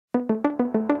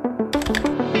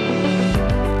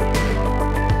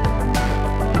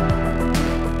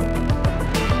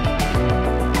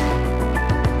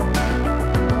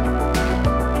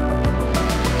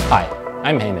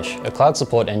I'm Hamish, a cloud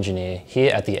support engineer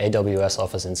here at the AWS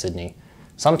office in Sydney.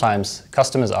 Sometimes,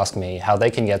 customers ask me how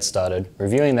they can get started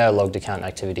reviewing their logged account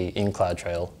activity in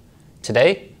CloudTrail.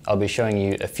 Today, I'll be showing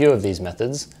you a few of these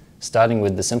methods, starting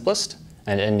with the simplest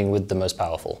and ending with the most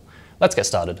powerful. Let's get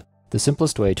started. The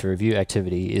simplest way to review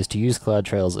activity is to use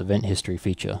CloudTrail's Event History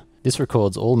feature. This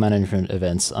records all management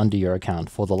events under your account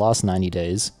for the last 90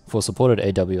 days for supported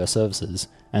AWS services,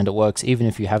 and it works even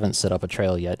if you haven't set up a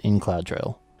trail yet in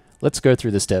CloudTrail. Let's go through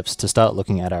the steps to start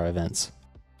looking at our events.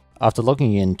 After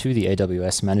logging in to the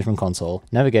AWS Management Console,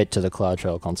 navigate to the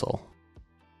CloudTrail Console.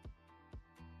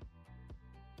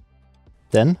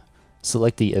 Then,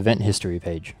 select the Event History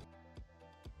page.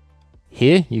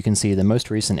 Here, you can see the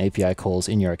most recent API calls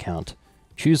in your account.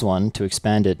 Choose one to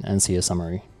expand it and see a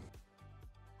summary.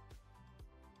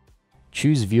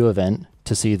 Choose View Event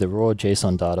to see the raw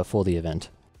JSON data for the event.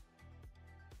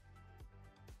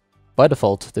 By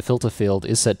default, the filter field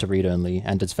is set to read-only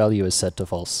and its value is set to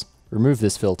false. Remove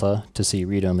this filter to see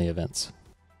read-only events.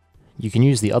 You can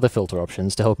use the other filter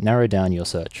options to help narrow down your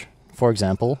search. For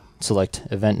example, select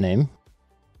Event Name,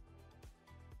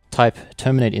 type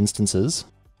Terminate Instances,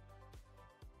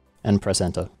 and press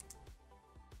Enter.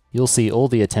 You'll see all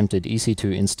the attempted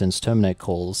EC2 instance terminate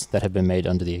calls that have been made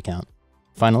under the account.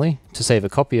 Finally, to save a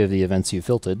copy of the events you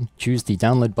filtered, choose the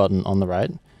Download button on the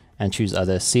right and choose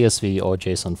either CSV or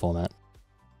JSON format.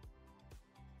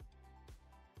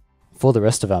 For the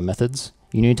rest of our methods,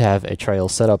 you need to have a trail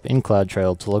set up in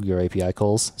CloudTrail to log your API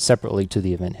calls separately to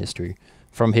the event history.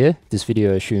 From here, this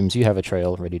video assumes you have a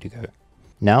trail ready to go.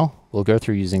 Now, we'll go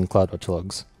through using CloudWatch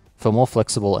logs. For more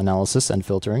flexible analysis and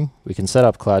filtering, we can set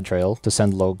up CloudTrail to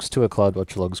send logs to a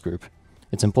CloudWatch logs group.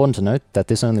 It's important to note that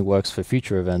this only works for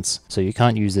future events, so you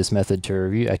can't use this method to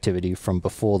review activity from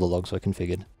before the logs were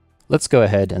configured. Let's go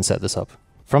ahead and set this up.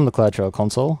 From the CloudTrail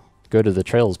console, go to the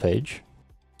Trails page,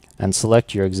 and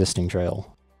select your existing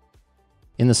trail.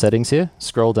 In the settings here,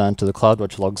 scroll down to the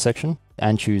CloudWatch logs section,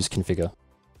 and choose Configure.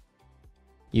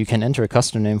 You can enter a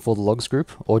custom name for the logs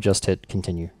group, or just hit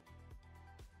Continue.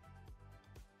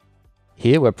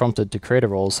 Here we're prompted to create a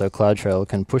role so CloudTrail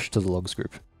can push to the logs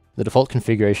group. The default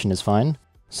configuration is fine,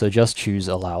 so just choose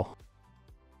Allow.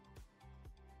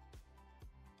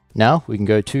 Now we can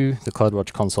go to the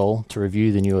CloudWatch console to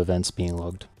review the new events being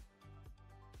logged.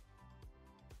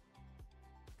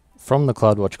 From the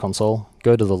CloudWatch console,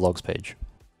 go to the Logs page.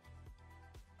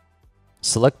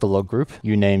 Select the log group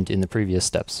you named in the previous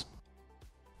steps.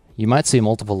 You might see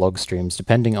multiple log streams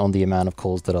depending on the amount of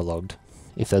calls that are logged.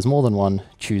 If there's more than one,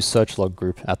 choose Search Log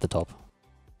Group at the top.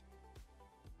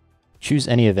 Choose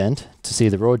any event to see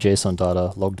the raw JSON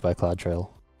data logged by CloudTrail.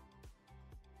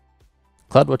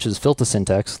 CloudWatch's filter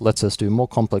syntax lets us do more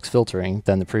complex filtering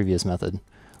than the previous method.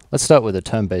 Let's start with a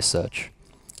term-based search.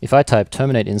 If I type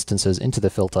Terminate Instances into the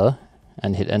filter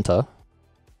and hit Enter,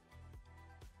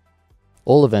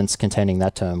 all events containing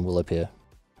that term will appear.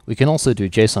 We can also do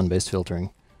JSON-based filtering.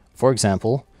 For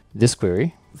example, this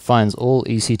query finds all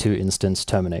EC2 instance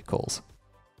terminate calls.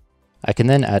 I can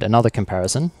then add another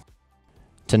comparison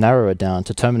to narrow it down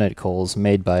to terminate calls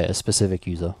made by a specific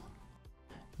user.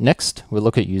 Next, we'll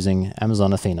look at using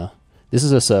Amazon Athena. This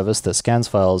is a service that scans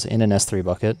files in an S3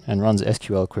 bucket and runs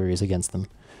SQL queries against them.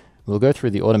 We'll go through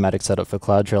the automatic setup for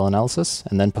CloudTrail analysis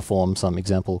and then perform some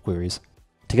example queries.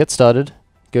 To get started,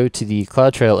 go to the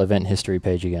CloudTrail Event History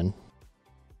page again.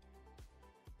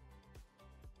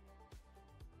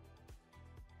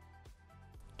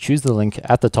 Choose the link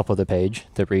at the top of the page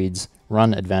that reads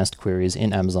Run Advanced Queries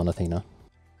in Amazon Athena.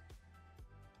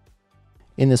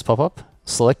 In this pop-up,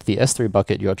 select the S3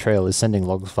 bucket your trail is sending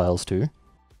logs files to,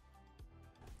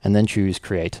 and then choose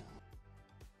Create.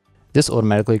 This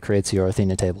automatically creates your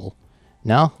Athena table.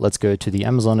 Now, let's go to the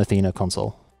Amazon Athena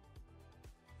console.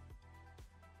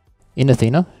 In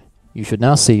Athena, you should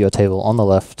now see your table on the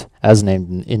left as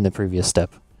named in the previous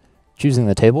step. Choosing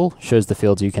the table shows the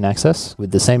fields you can access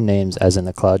with the same names as in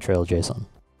the CloudTrail JSON.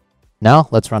 Now,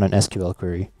 let's run an SQL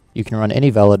query. You can run any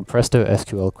valid Presto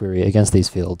SQL query against these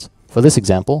fields. For this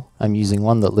example, I'm using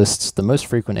one that lists the most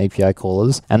frequent API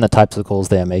callers and the types of calls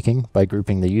they are making by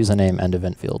grouping the username and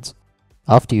event fields.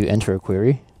 After you enter a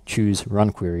query, choose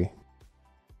Run Query.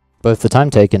 Both the time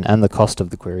taken and the cost of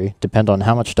the query depend on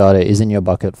how much data is in your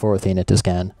bucket for Athena to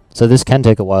scan, so this can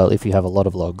take a while if you have a lot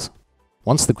of logs.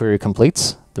 Once the query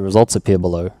completes, the results appear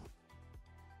below.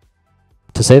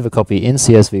 To save a copy in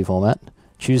CSV format,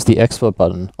 choose the Export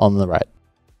button on the right.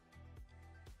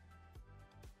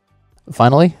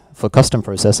 Finally, for custom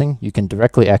processing, you can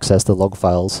directly access the log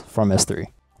files from S3.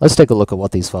 Let's take a look at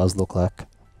what these files look like.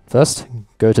 First,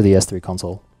 go to the S3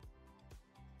 console.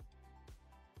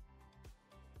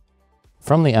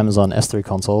 From the Amazon S3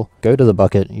 console, go to the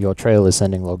bucket your trail is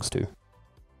sending logs to.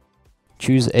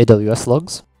 Choose AWS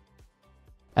logs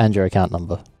and your account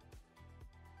number.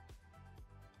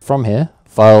 From here,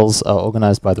 files are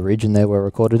organized by the region they were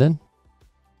recorded in,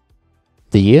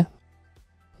 the year,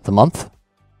 the month,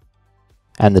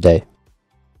 and the day.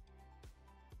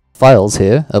 Files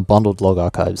here are bundled log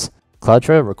archives.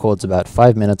 CloudTrail records about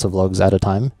 5 minutes of logs at a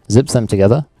time, zips them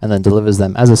together, and then delivers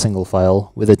them as a single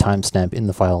file with a timestamp in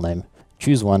the file name.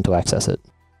 Choose one to access it.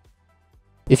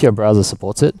 If your browser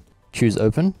supports it, choose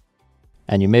Open,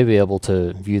 and you may be able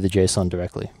to view the JSON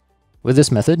directly. With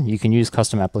this method, you can use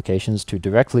custom applications to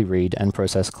directly read and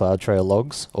process CloudTrail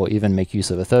logs, or even make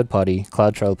use of a third-party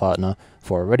CloudTrail partner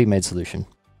for a ready-made solution.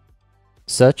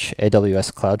 Search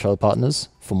AWS CloudTrail partners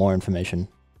for more information.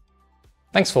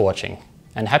 Thanks for watching,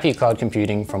 and happy cloud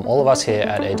computing from all of us here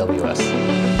at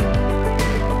AWS.